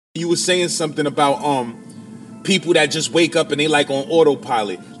You were saying something about people that just wake up and they like on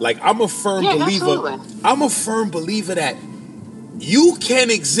autopilot. Like I'm a firm believer. Absolutely. I'm a firm believer that you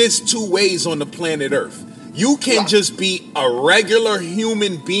can exist two ways on the planet Earth. You can just be a regular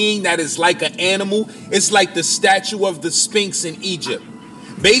human being that is like an animal. It's like the statue of the Sphinx in Egypt.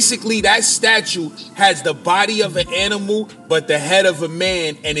 Basically, that statue has the body of an animal, but the head of a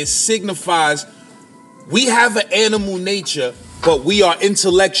man, and it signifies we have an animal nature, but we are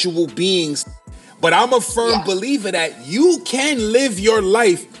intellectual beings. But I'm a firm believer that you can live your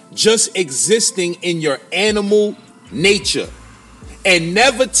life just existing in your animal nature and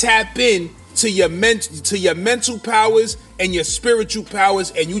never tap in to your mental powers and your spiritual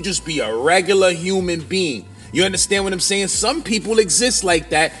powers, and you just be a regular human being. You understand what I'm saying? Some people exist like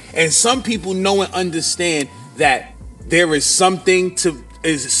that, and some people know and understand that there is something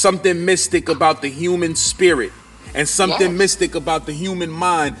mystic about the human spirit and something mystic about the human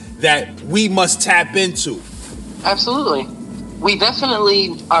mind that we must tap into. Absolutely. We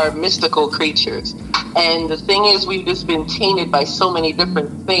definitely are mystical creatures. And the thing is, we've just been tainted by so many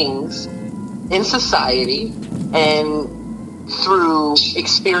different things in society and through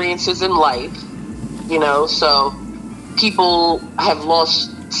experiences in life, so people have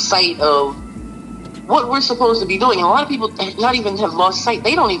lost sight of what we're supposed to be doing. And a lot of people not even have lost sight.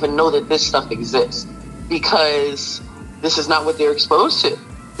 They don't even know that this stuff exists because this is not what they're exposed to.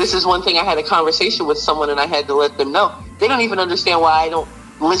 This is one thing. I had a conversation with someone and I had to let them know. They don't even understand why I don't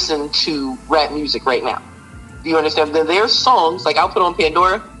listen to rap music right now. Do you understand? There's songs, like I'll put on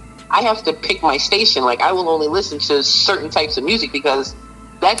Pandora. I have to pick my station. Like I will only listen to certain types of music because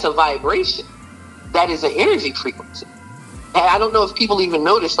that's a vibration. That is an energy frequency. And I don't know if people even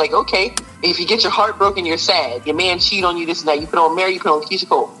notice, like, okay, if you get your heart broken, you're sad. Your man cheat on you, this and that. You put on Mary, you put on Keisha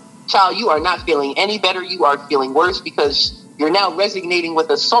Cole. Child, you are not feeling any better. You are feeling worse because you're now resonating with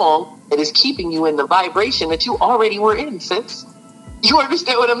a song that is keeping you in the vibration that you already were in, sis. You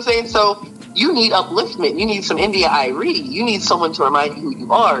understand what I'm saying? So you need upliftment. You need some India Irie. You need someone to remind you who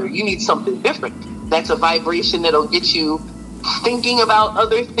you are. You need something different. That's a vibration that'll get you thinking about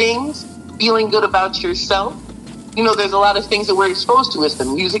other things, feeling good about yourself. There's a lot of things that we're exposed to. It's the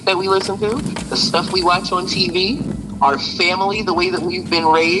music that we listen to, the stuff we watch on TV, our family, the way that we've been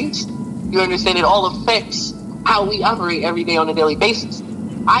raised. You understand? It all affects how we operate every day on a daily basis.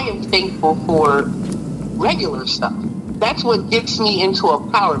 I am thankful for regular stuff. That's what gets me into a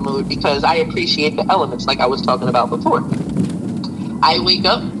power mode because I appreciate the elements like I was talking about before. I wake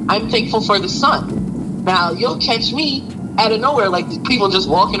up, I'm thankful for the sun. Now, you'll catch me out of nowhere, like people just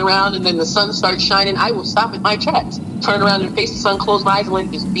walking around and then the sun starts shining. I will stop at my tracks, turn around and face the sun, close my eyes and let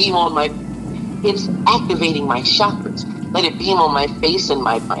it just beam on it's activating my chakras. Let it beam on my face and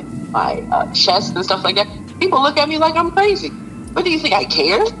my chest and stuff like that. People look at me like I'm crazy. What do you think, I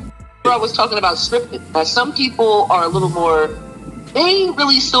care? I was talking about scripted. Now, some people are a little more, they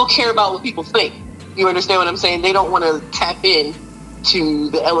really still care about what people think. You understand what I'm saying? They don't want to tap in to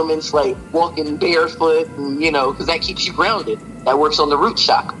the elements like walking barefoot and, because that keeps you grounded. That works on the root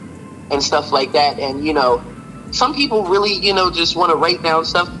chakra and stuff like that. And, some people really, just want to write down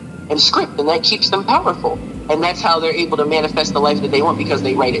stuff and script, and that keeps them powerful. And that's how they're able to manifest the life that they want because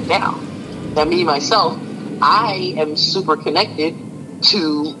they write it down. Now, me, myself, I am super connected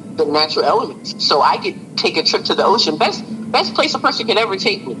to the natural elements. So I could take a trip to the ocean. Best place a person could ever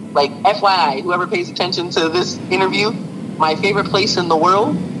take me. Like, FYI, whoever pays attention to this interview, my favorite place in the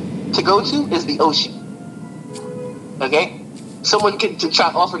world to go to is the ocean. Okay? Someone could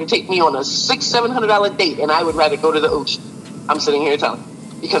offer to take me on a $600-700 date, and I would rather go to the ocean. I'm sitting here telling you.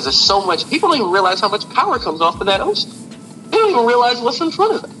 Because there's so much, people don't even realize how much power comes off of that ocean. They don't even realize what's in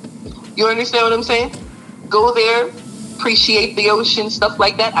front of them. You understand what I'm saying? Go there, appreciate the ocean, stuff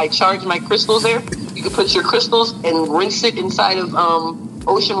like that. I charge my crystals there. You can put your crystals and rinse it inside of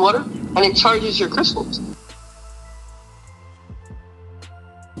ocean water, and it charges your crystals.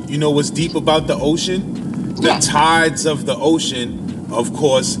 You know what's deep about the ocean? The tides of the ocean, of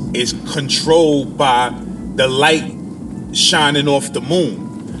course, is controlled by the light shining off the moon.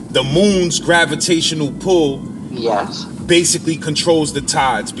 The moon's gravitational pull basically controls the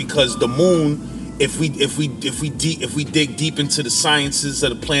tides, because the moon, if we dig deep into the sciences of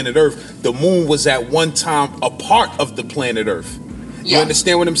the planet Earth, the moon was at one time a part of the planet Earth. You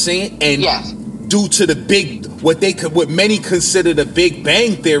understand what I'm saying? And due to the what many consider the Big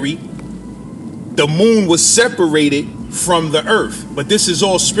Bang Theory, the moon was separated from the Earth. But this is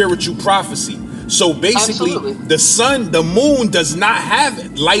all spiritual prophecy. So basically, the moon does not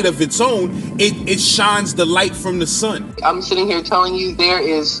have light of its own. It shines the light from the sun. I'm sitting here telling you there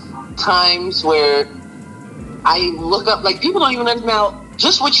is times where I look up, like, people don't even know now.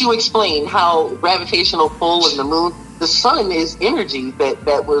 just what you explained, how gravitational pull and the moon, the sun is energy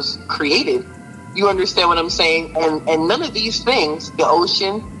that was created. You understand what I'm saying? And none of these things, the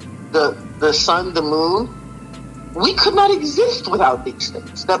ocean, the sun, the moon, we could not exist without these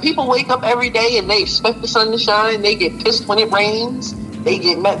things. Now, people wake up every day and they expect the sun to shine. They get pissed when it rains. They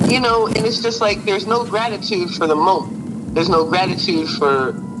get and it's just like there's no gratitude for the moment. There's no gratitude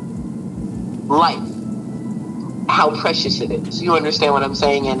for life, how precious it is. You understand what I'm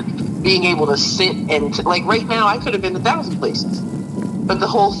saying? And being able to sit and like right now, I could have been 1,000 places. But the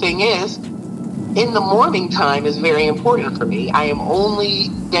whole thing is, in the morning time is very important for me. I am only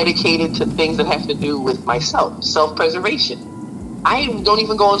dedicated to things that have to do with myself, self-preservation. I don't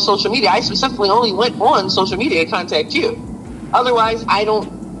even go on social media. I specifically only went on social media to contact you. Otherwise, I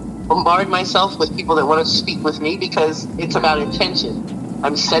don't bombard myself with people that want to speak with me because it's about intention.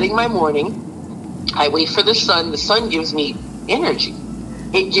 I'm setting my morning. I wait for the sun. The sun gives me energy.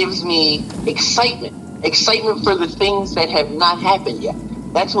 It gives me excitement. Excitement for the things that have not happened yet.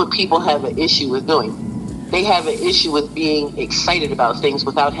 That's what people have an issue with doing. They have an issue with being excited about things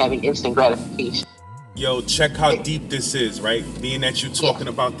without having instant gratification. Yo, check how deep this is, right? Being that you're talking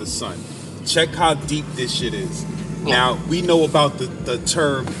about the sun. Check how deep this shit is. Yeah. Now, we know about the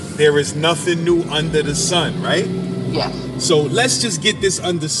term, there is nothing new under the sun, right? Yes. So let's just get this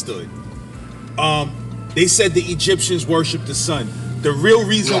understood. They said the Egyptians worshiped the sun. The real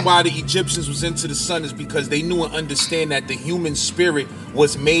reason why the Egyptians was into the sun is because they knew and understand that the human spirit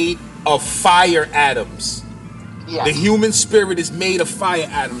was made of fire atoms. Yes. The human spirit is made of fire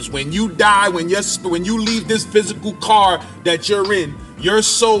atoms. When you die, when you leave this physical car that you're in, your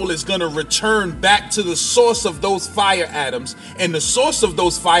soul is going to return back to the source of those fire atoms. And the source of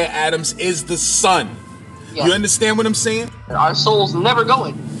those fire atoms is the sun. Yes. You understand what I'm saying? Our soul's never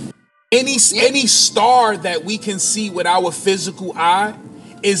going. Any star that we can see with our physical eye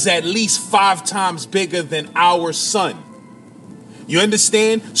is at least 5 times bigger than our sun. You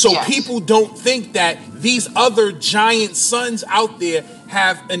understand? So people don't think that these other giant suns out there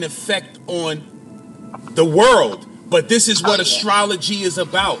have an effect on the world. But this is what astrology is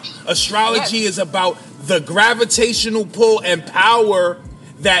about. Astrology is about the gravitational pull and power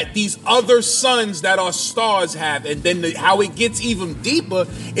that these other suns that are stars have. And then how it gets even deeper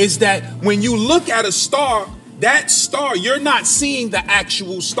is that when you look at a star, that star, you're not seeing the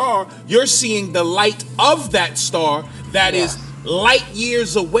actual star. You're seeing the light of that star that is light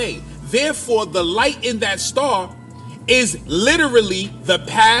years away. Therefore, the light in that star is literally the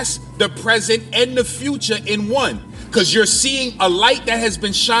past, the present, and the future in one. Because you're seeing a light that has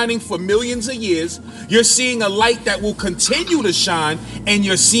been shining for millions of years. You're seeing a light that will continue to shine, and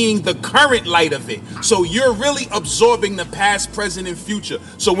you're seeing the current light of it. So you're really absorbing the past, present, and future.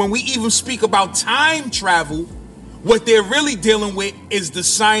 So when we even speak about time travel, what they're really dealing with is the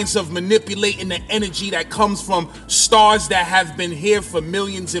science of manipulating the energy that comes from stars that have been here for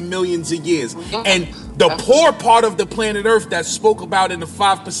millions and millions of years. And the poor part of the planet Earth that spoke about in the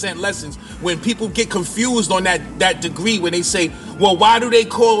 5% lessons, when people get confused on that degree, when they say, well, why do they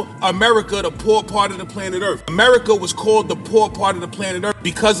call America the poor part of the planet Earth? America was called the poor part of the planet Earth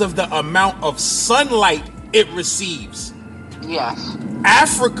because of the amount of sunlight it receives. Yes.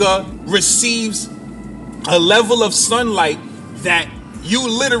 Africa receives a level of sunlight that you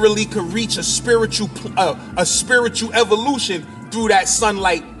literally could reach a spiritual evolution through that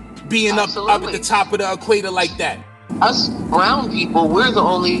sunlight being up at the top of the equator like that. Us brown people, we're the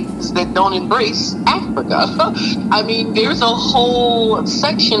only that don't embrace Africa. I mean, there's a whole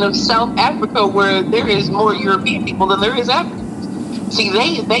section of South Africa where there is more European people than there is Africans. See,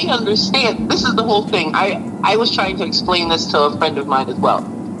 they understand. This is the whole thing. I was trying to explain this to a friend of mine as well.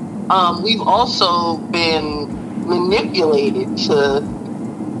 We've also been manipulated to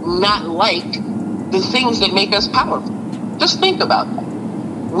not like the things that make us powerful. Just think about that.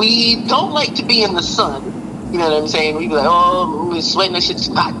 We don't like to be in the sun. You know what I'm saying? We be like, oh, we're sweating, that shit's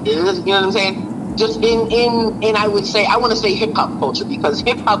hot. You know what I'm saying? Just in I would say, I want to say hip hop culture, because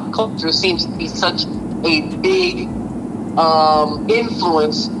hip hop culture seems to be such a big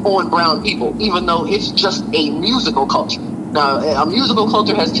influence on brown people, even though it's just a musical culture. Now, a musical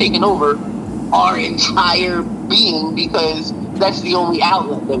culture has taken over our entire being because that's the only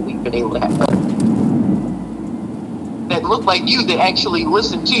outlet that we've been able to have. That look like you, that actually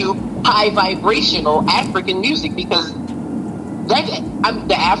listen to high vibrational African music, because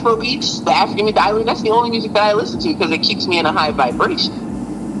the Afro beats, the African island, that's the only music that I listen to because it keeps me in a high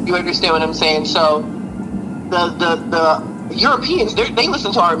vibration. You understand what I'm saying? So the Europeans, they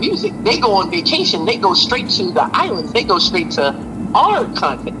listen to our music. They go on vacation. They go straight to the islands. They go straight to our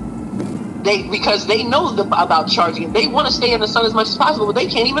continent. Because they know about charging it. They want to stay in the sun as much as possible, but they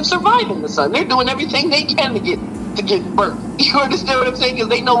can't even survive in the sun. They're doing everything they can to get burnt. You understand what I'm saying? Because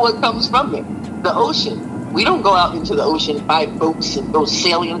they know what comes from there. The ocean. We don't go out into the ocean, buy boats and go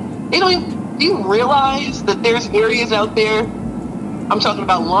sailing. They don't even, do you realize that there's areas out there? I'm talking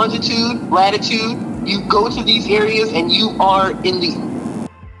about longitude, latitude. You go to these areas and you are in the,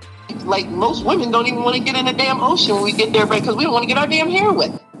 like, most women don't even want to get in the damn ocean when we get there, right? Because we don't want to get our damn hair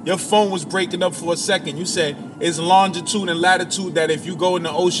wet. Your phone was breaking up for a second. You said it's longitude and latitude that if you go in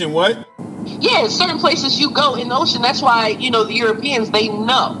the ocean, what? Yeah, certain places you go in the ocean. That's why, the Europeans, they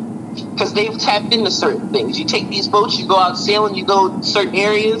know. Because they've tapped into certain things. You take these boats, you go out sailing, you go to certain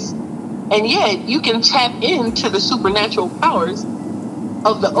areas. And yeah, you can tap into the supernatural powers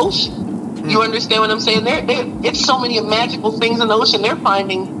of the ocean. You understand what I'm saying? It's so many magical things in the ocean. They're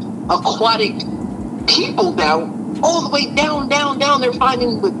finding aquatic people down, all the way down. They're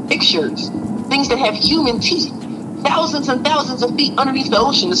finding with pictures, things that have human teeth, thousands and thousands of feet underneath the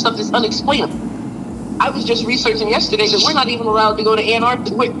ocean. The stuff is unexplainable. I was just researching yesterday that we're not even allowed to go to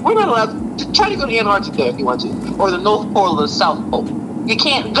Antarctica. We're not allowed to try to go to Antarctica if you want to, or the North Pole or the South Pole. You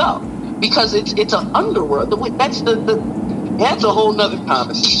can't go because it's an underworld. That's that's a whole nother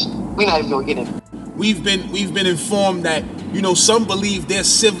conversation. We're not even gonna get into. We've been informed that some believe there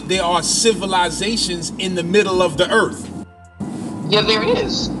are civilizations in the middle of the earth. Yeah, there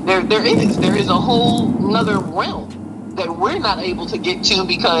is. There is a whole nother realm that we're not able to get to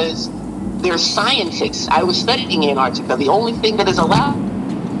because there's scientists. I was studying Antarctica. The only thing that is allowed,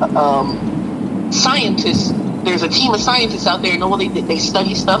 scientists. There's a team of scientists out there. They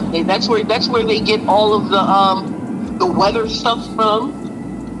study stuff. That's where they get all of the weather stuff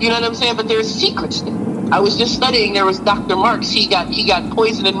from. You know what I'm saying? But there's secrets there. I was just studying. There was Dr. Marks. He got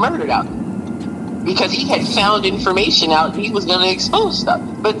poisoned and murdered out because he had found information out. And he was going to expose stuff.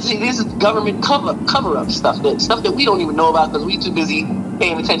 But see, this is government cover up stuff that we don't even know about because we too busy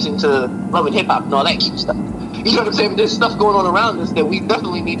paying attention to love and hip hop and all that cute stuff. You know what I'm saying? But there's stuff going on around us that we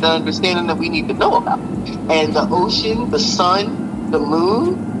definitely need to understand and that we need to know about. And the ocean, the sun, the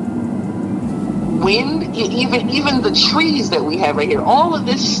moon, wind, even the trees that we have right here. All of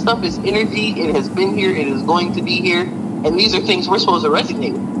this stuff is energy. It has been here. It is going to be here. And these are things we're supposed to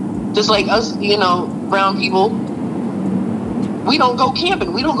resonate with. Just like us, brown people, we don't go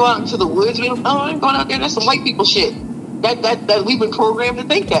camping. We don't go out into the woods. I'm going out there. That's some white people shit. That we've been programmed to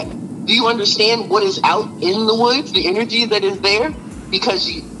think that. Do you understand what is out in the woods? The energy that is there because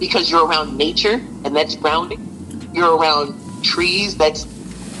you're around nature and that's grounding. You're around trees that's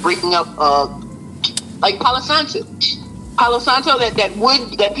breaking up, like Palo Santo. Palo Santo, that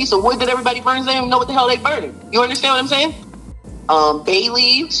wood, that piece of wood that everybody burns. They don't even know what the hell they burning. You understand what I'm saying? Bay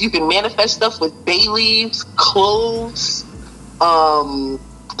leaves. You can manifest stuff with bay leaves, cloves,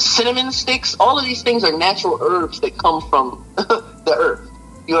 cinnamon sticks. All of these things are natural herbs that come from the earth.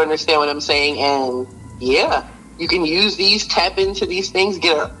 You understand what I'm saying? And yeah, you can use these, tap into these things,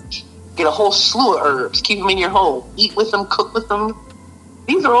 get a whole slew of herbs, keep them in your home, eat with them, cook with them.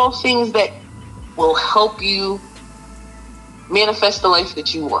 These are all things that will help you manifest the life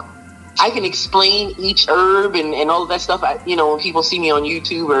that you want. I can explain each herb and all of that stuff. When people see me on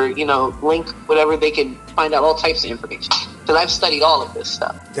YouTube or, link whatever, they can find out all types of information. Because I've studied all of this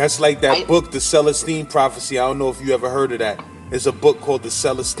stuff. That's like that book, The Celestine Prophecy. I don't know if you ever heard of that. There's a book called The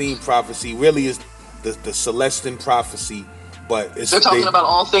Celestine Prophecy. Really is the Celestine Prophecy, but they're talking about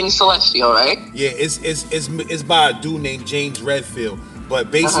all things celestial, right? Yeah, it's by a dude named James Redfield.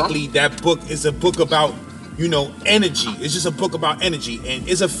 But basically, that book is a book about energy. It's just a book about energy, and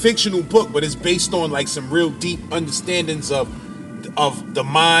it's a fictional book, but it's based on like some real deep understandings of the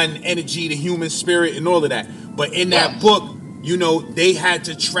mind, energy, the human spirit, and all of that. But in that book, they had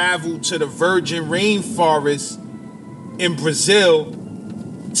to travel to the virgin rainforest in Brazil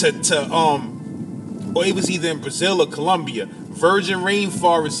or it was either in Brazil or Colombia, virgin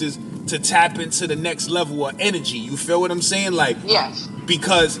rainforests to tap into the next level of energy. You feel what I'm saying? Like, yes.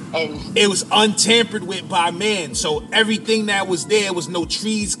 Because it was untampered with by man. So everything that was there was no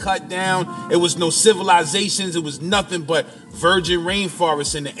trees cut down. It was no civilizations. It was nothing but virgin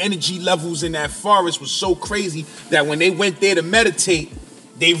rainforests. And the energy levels in that forest was so crazy that when they went there to meditate,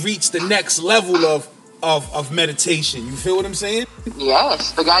 they reached the next level of meditation. You feel what I'm saying?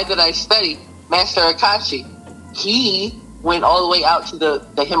 Yes. The guy that I studied, Master Akashi, he went all the way out to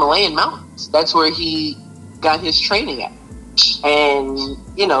the Himalayan mountains. That's where he got his training at. And,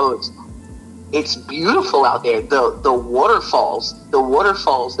 it's beautiful out there. The waterfalls,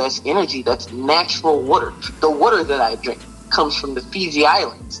 that's energy, that's natural water. The water that I drink comes from the Fiji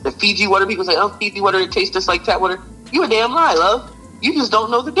Islands. The Fiji water, people say, oh, Fiji water, it tastes just like tap water. You a damn lie, love. You just don't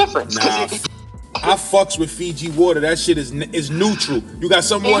know the difference. Nah, I fucks with Fiji water. That shit is neutral. You got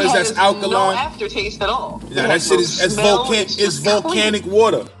some waters that's alkaline. No aftertaste at all. Yeah, that shit is volcanic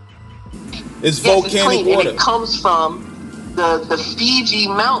water. It's volcanic water. And it comes from the Fiji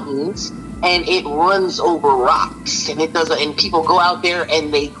mountains, and it runs over rocks, and it doesn't. And people go out there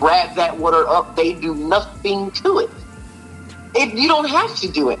and they grab that water up. They do nothing to it. You don't have to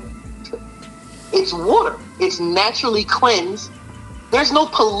do it. It's water. It's naturally cleansed. There's no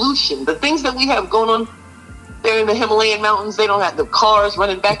pollution. The things that we have going on there in the Himalayan mountains, they don't have the cars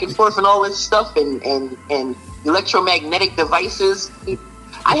running back and forth and all this stuff, and electromagnetic devices.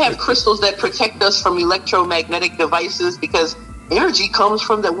 I have crystals that protect us from electromagnetic devices because energy comes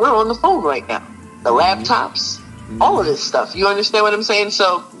from that. We're on the phone right now. The laptops, all of this stuff. You understand what I'm saying?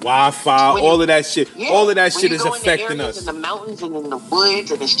 So Wi-Fi, all of that shit. Yeah, all of that shit is affecting us. In the mountains and in the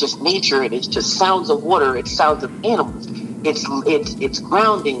woods, and it's just nature, and it's just sounds of water. It's sounds of animals. It's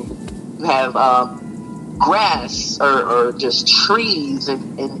grounding. You have grass or just trees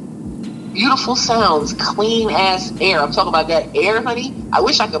and beautiful sounds, clean ass air. I'm talking about that air, honey. I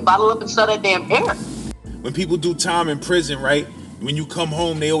wish I could bottle up and sell that damn air. When people do time in prison, right? When you come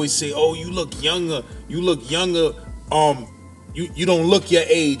home, they always say, "Oh, you look younger. You look younger. You don't look your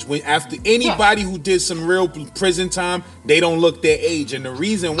age." When after anybody who did some real prison time, they don't look their age, and the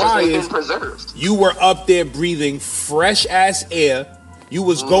reason why is you were up there breathing fresh ass air. You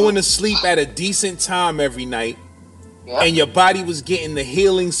was going to sleep at a decent time every night, and your body was getting the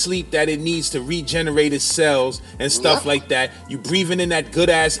healing sleep that it needs to regenerate its cells and stuff like that. You breathing in that good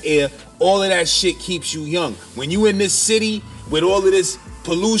ass air. All of that shit keeps you young. When you in this city with all of this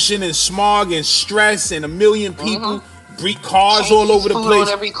pollution and smog and stress and a million people. Cars Chinese all over the place.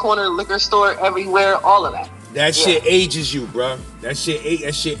 On every corner, liquor store, everywhere, all of that. That shit ages you, bro. That shit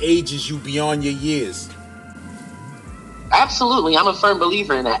ages you beyond your years. Absolutely. I'm a firm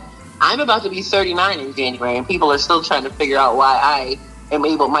believer in that. I'm about to be 39 in January, and people are still trying to figure out why I am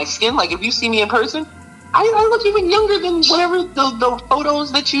able. My skin, like if you see me in person, I look even younger than whatever the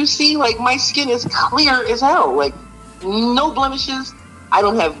photos that you see. Like my skin is clear as hell. Like no blemishes. I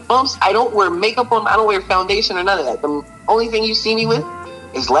don't have bumps. I don't wear makeup on. I don't wear foundation or none of that. The only thing you see me with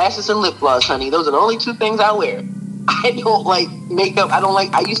is lashes and lip gloss, honey. Those are the only two things I wear. I don't like makeup.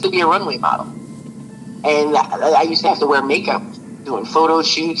 I used to be a runway model. And I used to have to wear makeup, doing photo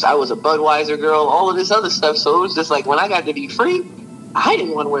shoots. I was a Budweiser girl, all of this other stuff. So it was just like when I got to be free, I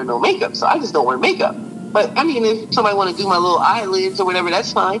didn't want to wear no makeup. So I just don't wear makeup. But I mean, if somebody want to do my little eyelids or whatever,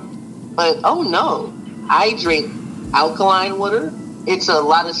 that's fine. But oh no, I drink alkaline water. It's a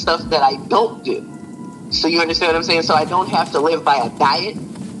lot of stuff that I don't do. So you understand what I'm saying? So I don't have to live by a diet,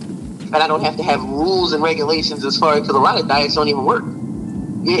 and I don't have to have rules and regulations as far as, because a lot of diets don't even work.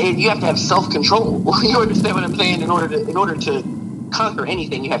 You have to have self-control. You understand what I'm saying? In order to conquer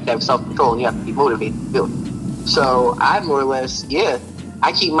anything, you have to have self-control, and you have to be motivated to do it. So I more or less,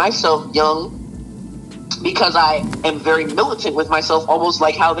 I keep myself young because I am very militant with myself, almost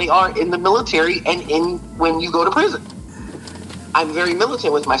like how they are in the military and when you go to prison. I'm very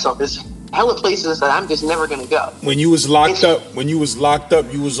militant with myself. There's hella places that I'm just never gonna go. When you was locked up, you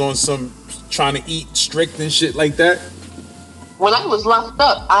was on some trying to eat strict and shit like that? When I was locked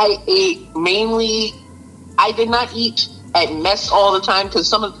up, I ate mainly. I did not eat at mess all the time because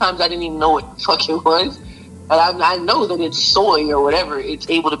some of the times I didn't even know what it fucking was. And I know that it's soy or whatever. It's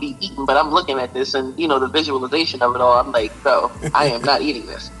able to be eaten, but I'm looking at this and the visualization of it all. I'm like, no, I am not eating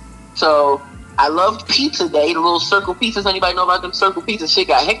this. So I loved Pizza Day, the little circle pizzas. Anybody know about them circle pizzas? Shit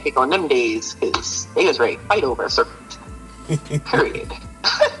got hectic on them days because they was ready to fight over a circle pizza. Period.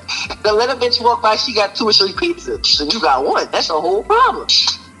 The little bitch walked by, she got 2 or 3 pizzas, and you got 1. That's a whole problem.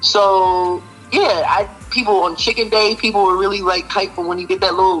 So people on Chicken Day, people were really like hyped for when you get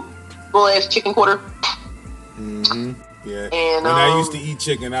that little ass chicken quarter. Mm-hmm. Yeah. And when I used to eat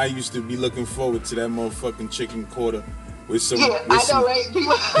chicken, I used to be looking forward to that motherfucking chicken quarter. With some, right?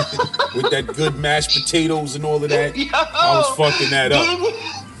 With that good mashed potatoes and all of that. I was fucking that up.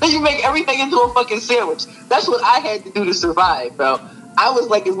 Then you make everything into a fucking sandwich. That's what I had to do to survive, bro. I was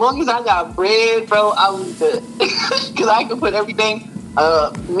like, as long as I got bread, bro, I was good. Because I could put everything.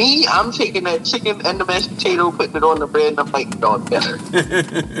 I'm taking that chicken and the mashed potato, putting it on the bread, and I'm fighting it all together.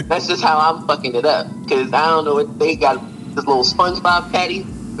 That's just how I'm fucking it up. Because I don't know what they got, this little SpongeBob patty.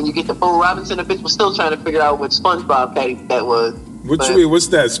 When you get to Bo Robinson, the bitch was still trying to figure out what SpongeBob patty that was. What's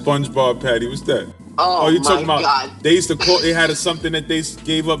that SpongeBob patty? What's that? Oh, you're talking about? God. They used to call. It had something that they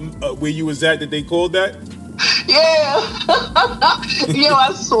gave up where you was at that they called that. Yeah. Yo,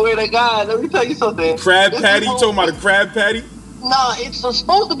 I swear to God. Let me tell you something. Crab patty? You talking about a crab patty? No, it's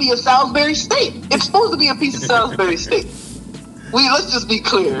supposed to be a Salisbury steak. It's supposed to be a piece of Salisbury steak. Let's just be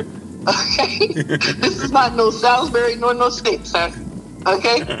clear. Okay? This is not no Salisbury nor no steak, sir.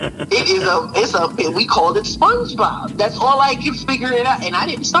 Okay? We called it SpongeBob. That's all I could figure it out, and I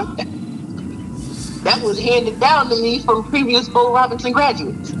didn't start that. That was handed down to me from previous Bo Robinson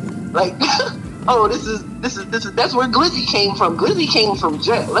graduates. Like, oh, this is that's where Glizzy came from. Glizzy came from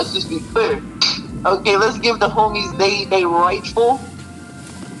jail. Let's just be clear. Okay, let's give the homies they rightful,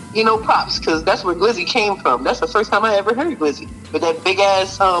 props, because that's where Glizzy came from. That's the first time I ever heard Glizzy. With that big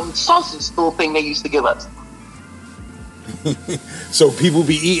ass sausage stool thing they used to give us. So people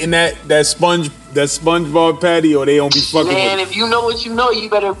be eating that SpongeBob patty, or they don't be fucking with it. Man, if you know what you know, you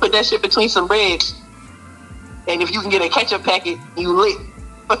better put that shit between some bread. And if you can get a ketchup packet, you lit.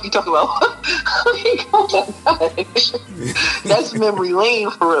 What you talking about? Oh my God. That's memory lane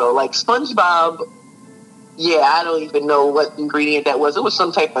for real. Like SpongeBob, yeah, I don't even know what ingredient that was. It was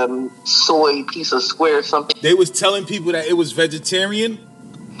some type of soy piece of square or something. They was telling people that it was vegetarian?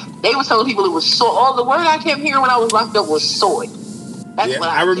 They was telling people it was soy. All the word I kept hearing when I was locked up was soy. That's what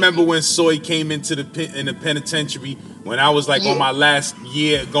I remember when soy came into in the penitentiary when I was like on my last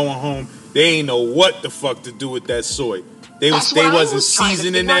year going home. They ain't know what the fuck to do with that soy. They wasn't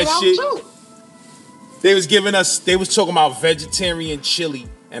seasoning that shit. Too. They was talking about vegetarian chili,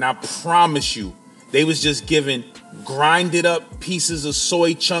 and I promise you, they was just giving grinded up pieces of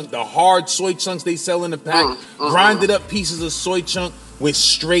soy chunk, the hard soy chunks they sell in the pack, grinded up pieces of soy chunk with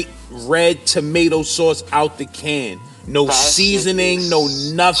straight red tomato sauce out the can. No seasoning, no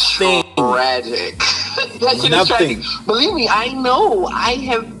nothing. Tragic. That nothing. Believe me, I know. I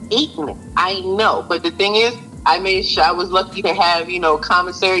have eaten it. I know. But the thing is, I made sure I was lucky to have,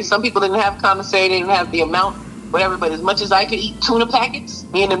 commissary. Some people didn't have commissary, they didn't have the amount, whatever. But as much as I could eat tuna packets,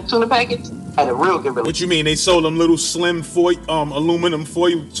 me and them tuna packets, I had a real good relationship. What you mean? They sold them little slim aluminum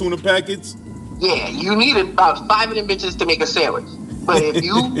foil tuna packets? Yeah, you needed about 5 of them bitches to make a sandwich. But if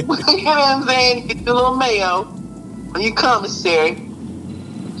you, you know what I'm saying, get your little mayo on your commissary, a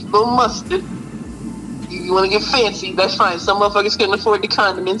little mustard. You want to get fancy, that's fine. Some motherfuckers couldn't afford the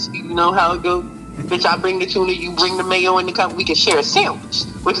condiments. You know how it goes. Bitch, I bring the tuna, you bring the mayo in the cup. We can share a sandwich.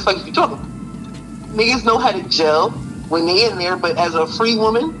 What the fuck are you talking about? Niggas know how to gel when they in there, but as a free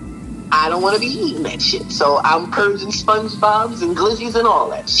woman, I don't want to be eating that shit. So I'm purging SpongeBob's and Glizzies and all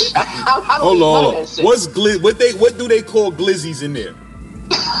that shit. I don't hold on. That shit. What do they call Glizzies in there?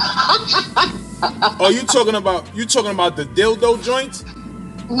 Oh, you talking about the dildo joints?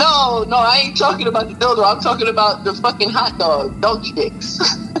 No, I ain't talking about the dildo. I'm talking about the fucking hot dog, donkey dicks.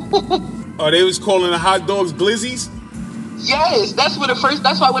 Oh, they was calling the hot dogs Glizzies? Yes, that's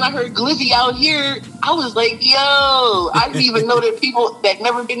why when I heard Glizzy out here, I was like, yo, I didn't even know that people that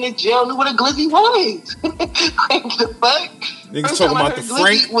never been to jail knew what a Glizzy was. Like, the fuck? Niggas talking about the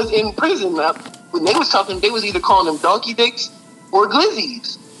Frank? Glizzy was in prison. When they was talking, they was either calling them donkey dicks or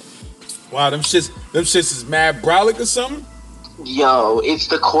Glizzies. Wow, them shits is mad brolic or something? Yo, it's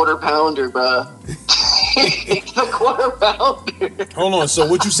the quarter pounder, bro. It's the quarter pounder. Hold on, so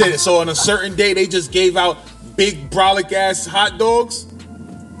what you said? So on a certain day, they just gave out big brolic ass hot dogs?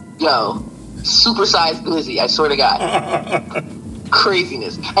 Yo, supersized Glizzy, I swear to God.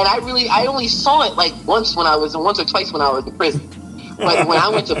 Craziness. And I only saw it like once or twice when I was in prison. But when I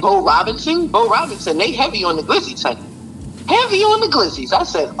went to Bo Robinson, they heavy on the Glizzies, honey. Heavy on the Glizzies. I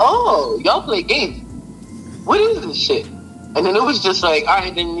said, oh, y'all play games. What is this shit? And then it was just like, all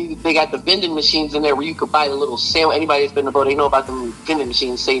right, then they got the vending machines in there where you could buy the little sandwich. Anybody that's been to Bo, they know about them vending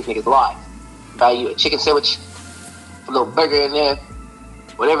machines save niggas lives. Buy you a chicken sandwich, a little burger in there,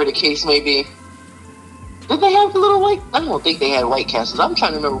 whatever the case may be. Did they have the little white? I don't think they had White Castles. I'm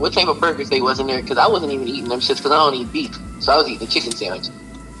trying to remember what type of burgers they was in there because I wasn't even eating them shits because I don't eat beef. So I was eating a chicken sandwich.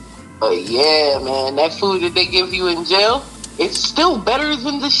 But yeah, man, that food that they give you in jail, it's still better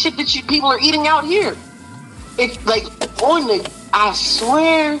than the shit that people are eating out here. It's like I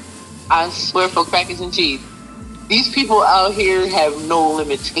swear for crackers and cheese. These people out here have no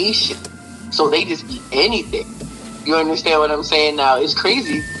limitation. So they just eat anything. You understand what I'm saying? Now, it's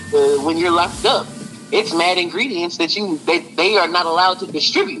crazy when you're locked up. It's mad ingredients that they are not allowed to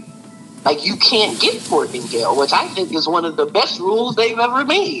distribute. Like, you can't get pork in jail, which I think is one of the best rules they've ever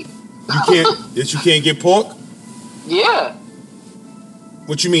made. You can't get pork? Yeah.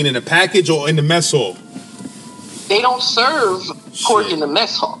 What you mean, in a package or in the mess hall? They don't serve pork in the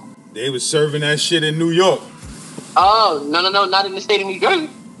mess hall. They was serving that shit in New York. Oh, no, not in the state of New Jersey.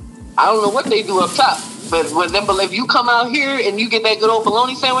 I don't know what they do up top. But if you come out here and you get that good old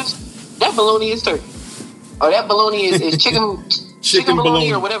bologna sandwich, that bologna is turkey. Or that bologna is chicken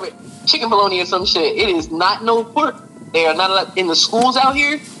bologna or whatever. Chicken bologna or some shit. It is not no pork. They are not allowed in the schools out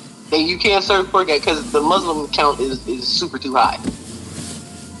here. You can't serve pork because the Muslim count is super too high,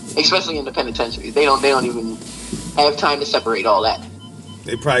 especially in the penitentiary. They don't even have time to separate all that.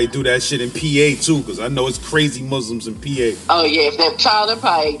 They probably do that shit in PA too, because I know it's crazy Muslims in PA. Oh yeah, if that child, they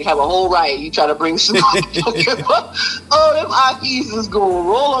probably have a whole riot. You try to bring some pork. Oh, them Akis is gonna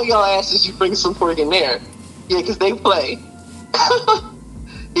roll on your asses. You bring some pork in there. Yeah, because they play.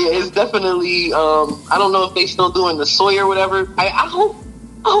 Yeah, it's definitely. I don't know if they still doing the soy or whatever. I hope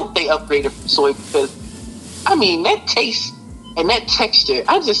they upgraded from soy because, I mean, that taste and that texture,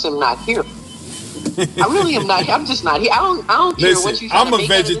 I just am not here. I really am not. I'm just not here. I don't care what you. I'm a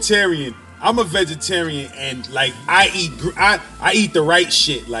vegetarian. I'm a vegetarian, and like I eat the right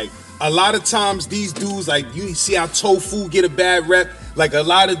shit. Like a lot of times, these dudes, like you see how tofu get a bad rep. Like a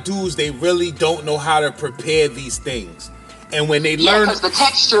lot of dudes, they really don't know how to prepare these things. And when they learn, because the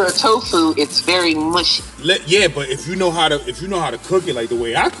texture of tofu, it's very mushy. Yeah, but if you know how to cook it like the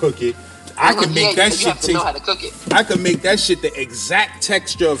way I cook it, I can make that shit taste. Know how to cook it. I can make that shit the exact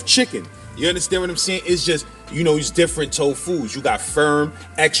texture of chicken. You understand what I'm saying? It's just, it's different tofus. You got firm,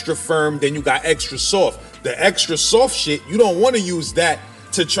 extra firm, then you got extra soft. The extra soft shit, you don't want to use that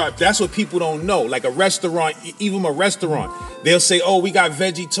to try. That's what people don't know. Like a restaurant, even a restaurant, they'll say, "Oh, we got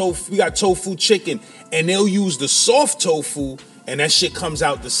veggie tofu, we got tofu chicken," and they'll use the soft tofu, and that shit comes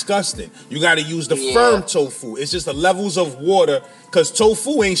out disgusting. You got to use the firm tofu. It's just the levels of water, because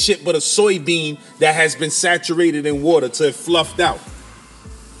tofu ain't shit but a soybean that has been saturated in water till it fluffed out.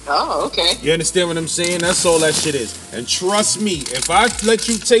 Oh, okay. You understand what I'm saying? That's all that shit is. And trust me, if I let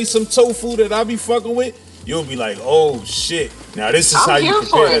you taste some tofu that I be fucking with, you'll be like, "Oh shit! Now this is how you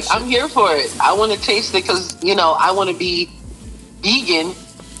prepare that shit." I'm here for it. I want to taste it because I want to be vegan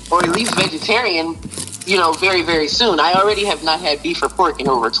or at least vegetarian. Very very soon. I already have not had beef or pork in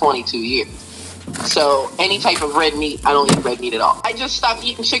over 22 years. So any type of red meat, I don't eat red meat at all. I just stopped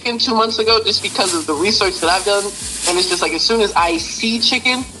eating chicken 2 months ago just because of the research that I've done. And it's just like as soon as I see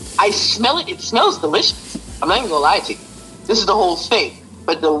chicken, I smell it. It smells delicious. I'm not even gonna lie to you. This is the whole thing.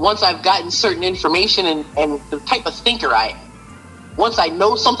 But once I've gotten certain information and the type of thinker I am, once I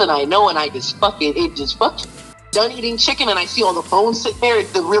know something I know and I just fuck it, it just fucks me. Done eating chicken and I see all the bones sitting there,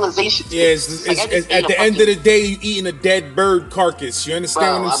 the realization. Yeah, it's at the end of the day, you eating a dead bird carcass. You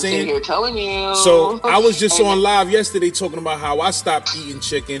understand what I'm saying? I'm sitting here telling you. So I was just on live yesterday talking about how I stopped eating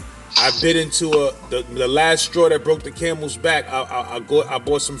chicken. I bit into the last straw that broke the camel's back. I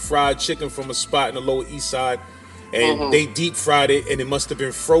bought some fried chicken from a spot in the Lower East Side, and they deep fried it, and it must have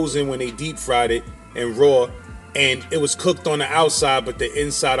been frozen when they deep fried it and raw. And it was cooked on the outside, but the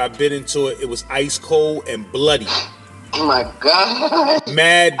inside, I bit into it. It was ice cold and bloody. Oh my God.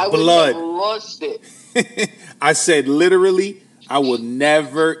 Mad blood. I lost it. I said, literally, I will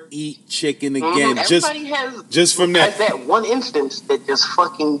never eat chicken again. Everybody has that one instance that just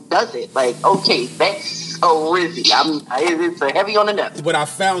fucking does it. Like, okay, that's so risky. It's a heavy on the nut. What I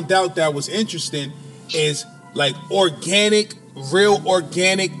found out that was interesting is like organic, real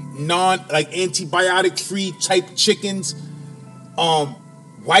organic, antibiotic free type chickens.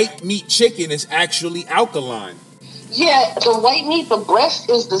 White meat chicken is actually alkaline. Yeah, the white meat, the breast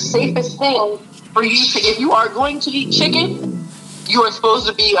is the safest thing for you to. If you are going to eat chicken, you are supposed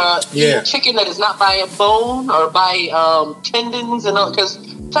to be eating chicken that is not by a bone or by tendons and all, because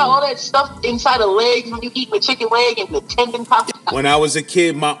all that stuff inside a leg when you eat the chicken leg and the tendon popping out. When I was a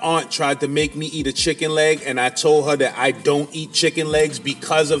kid, my aunt tried to make me eat a chicken leg, and I told her that I don't eat chicken legs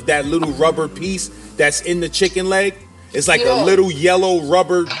because of that little rubber piece that's in the chicken leg. It's like a little yellow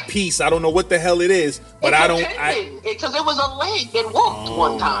rubber piece. I don't know what the hell it is, but because it was a leg that walked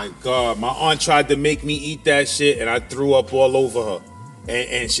one time. Oh my God. My aunt tried to make me eat that shit, and I threw up all over her.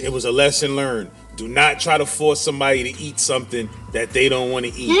 And it was a lesson learned. Do not try to force somebody to eat something that they don't want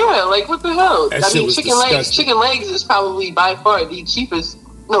to eat. Yeah, like what the hell? Chicken legs is probably by far the cheapest.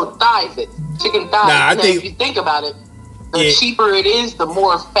 No, thighs. Chicken thighs. If you think about it, the cheaper it is, the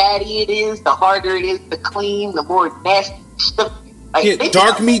more fatty it is, the harder it is to clean, the more nasty stuff.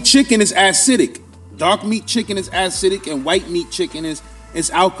 Dark meat chicken is acidic. Dark meat chicken is acidic, and white meat chicken is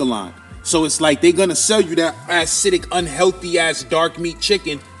alkaline. So it's like they're gonna sell you that acidic, unhealthy ass dark meat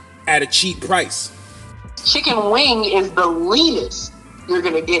chicken at a cheap price. Chicken wing is the leanest you're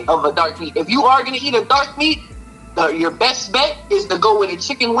gonna get of a dark meat. If you are gonna eat a dark meat, your best bet is to go with a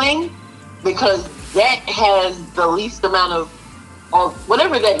chicken wing, because that has the least amount of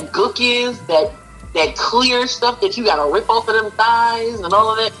whatever that gook is, that clear stuff that you gotta rip off of them thighs and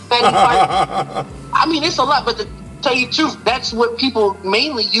all of that fatty part. I mean, it's a lot, but to tell you the truth, that's what people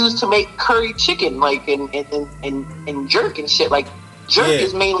mainly use to make curry chicken, like and jerk and shit. Like jerk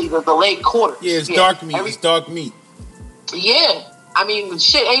is mainly the leg quarters. Yeah, it's dark meat. It's dark meat. Yeah, I mean,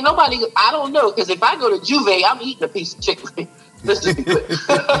 shit, ain't nobody. I don't know, because if I go to Juve, I'm eating a piece of chicken. Let's just be clear.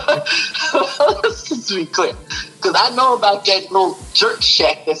 Let's just be clear, because I know about that little jerk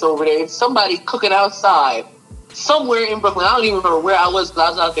shack that's over there. It's somebody cooking outside somewhere in Brooklyn. I don't even remember where I was, because I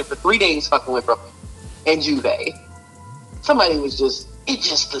was out there for 3 days fucking with Brooklyn and Juve. Somebody was just.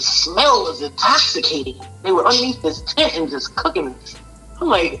 The smell was intoxicating. They were underneath this tent and just cooking. I'm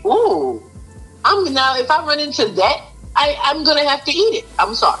like, ooh. Now if I run into that, I'm gonna have to eat it.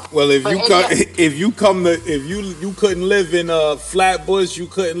 I'm sorry. Well, if you couldn't live in Flatbush, you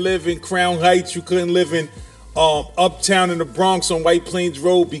couldn't live in Crown Heights, you couldn't live in Uptown in the Bronx on White Plains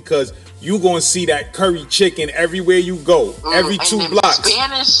Road, because you gonna see that curry chicken everywhere you go, every 2 blocks.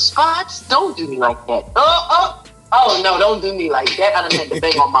 Spanish spots, don't do me like that. Oh no, don't do me like that. I done had to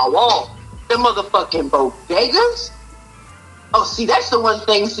bang on my wall. The motherfucking bodegas. Oh, see, that's the one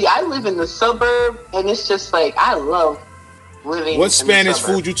thing. See, I live in the suburb, and it's just like, I love living What Spanish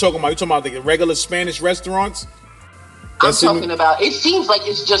food you talking about? You talking about the regular Spanish restaurants? I'm talking about, it seems like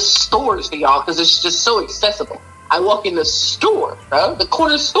it's just stores for y'all, because it's just so accessible. I walk in the store, bro, the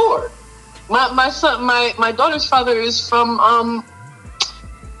corner store. My daughter's father is from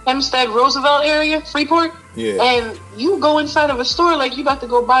Hempstead, Roosevelt area, Freeport. Yeah. And you go inside of a store like you about to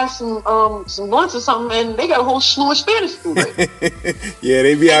go buy some blunts or something, and they got a whole slew of Spanish food. Right? Yeah,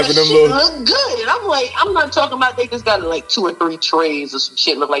 they be having them little. Look good, and I'm like, I'm not talking about they just got like 2 or 3 trays or some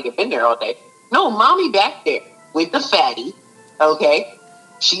shit. Look like it's been there all day. No, mommy back there with the fatty. Okay,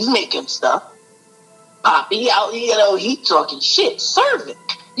 she's making stuff. Poppy out, he talking shit. Serve it.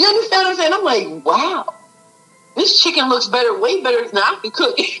 You understand what I'm saying? I'm like, wow. This chicken looks better, way better than I can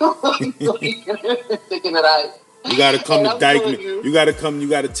cook. You gotta come to Dykeman. You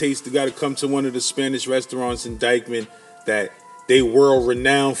gotta taste. You gotta come to one of the Spanish restaurants in Dykeman that they world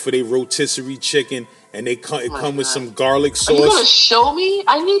renowned for their rotisserie chicken, and it come with some garlic sauce. Are you gonna show me?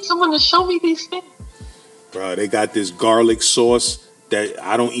 I need someone to show me these things. Bro, they got this garlic sauce that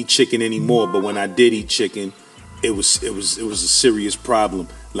I don't eat chicken anymore, but when I did eat chicken, it was a serious problem.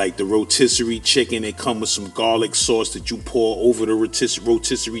 Like the rotisserie chicken, it come with some garlic sauce that you pour over the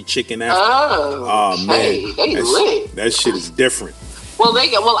rotisserie chicken after. Oh man, they lit. That shit is different. Well,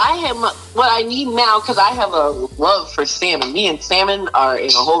 I have what I need now, because I have a love for salmon. Me and salmon are in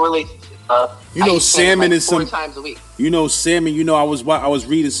a whole relationship. Salmon is 4 times a week. Salmon. I was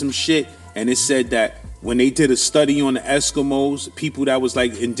reading some shit, and it said that when they did a study on the Eskimos, people that was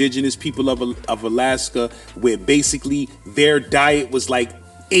like indigenous people of Alaska, where basically their diet was like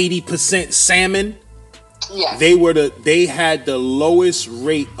 80% salmon. Yeah. They had the lowest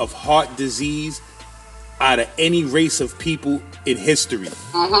rate of heart disease out of any race of people in history.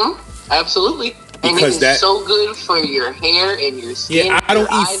 Mm-hmm. Absolutely. Because and it's so good for your hair and your skin. Yeah, I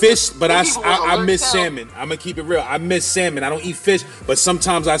don't eat fish, but I miss salmon. I'm gonna keep it real. I miss salmon. I don't eat fish, but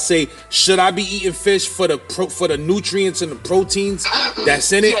sometimes I say, should I be eating fish for the nutrients and the proteins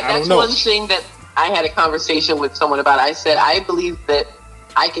that's in it? I don't know. That's one thing that I had a conversation with someone about. I said, I believe that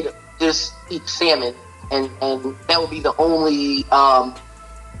I could just eat salmon, and that would be the only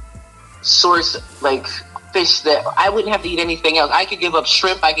source, like, fish that I wouldn't have to eat anything else. I could give up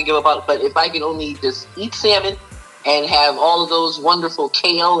shrimp, I could give up all, but if I could only just eat salmon and have all of those wonderful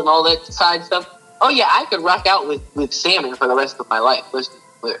kale and all that side stuff, oh yeah, I could rock out with salmon for the rest of my life. Let's be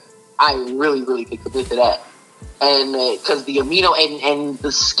clear. I really, really could commit to that. And because the amino and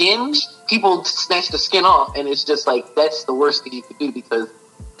the skin, people snatch the skin off, and it's just like, that's the worst thing you could do, because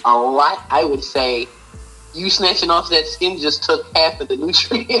a lot, I would say, you snatching off that skin just took half of the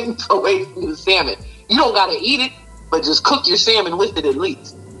nutrients away from the salmon. You don't gotta eat it, but just cook your salmon with it at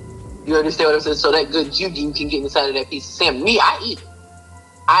least. You understand what I'm saying? So that good juju can get inside of that piece of salmon. Me, I eat it.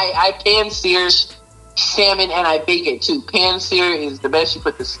 I pan sear salmon, and I bake it too. Pan sear is the best. You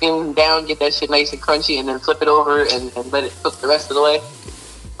put the skin down, get that shit nice and crunchy, and then flip it over and let it cook the rest of the way.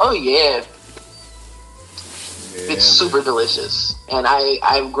 Oh yeah. It's super delicious. And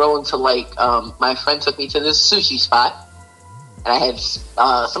I've grown to like, my friend took me to this sushi spot, and I had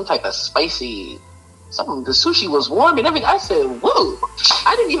some type of spicy something. The sushi was warm and everything. I said, whoa,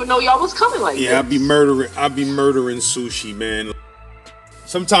 I didn't even know y'all was coming like this. Yeah, I'd be murdering sushi, man.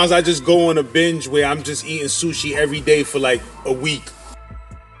 Sometimes I just go on a binge where I'm just eating sushi every day for like a week.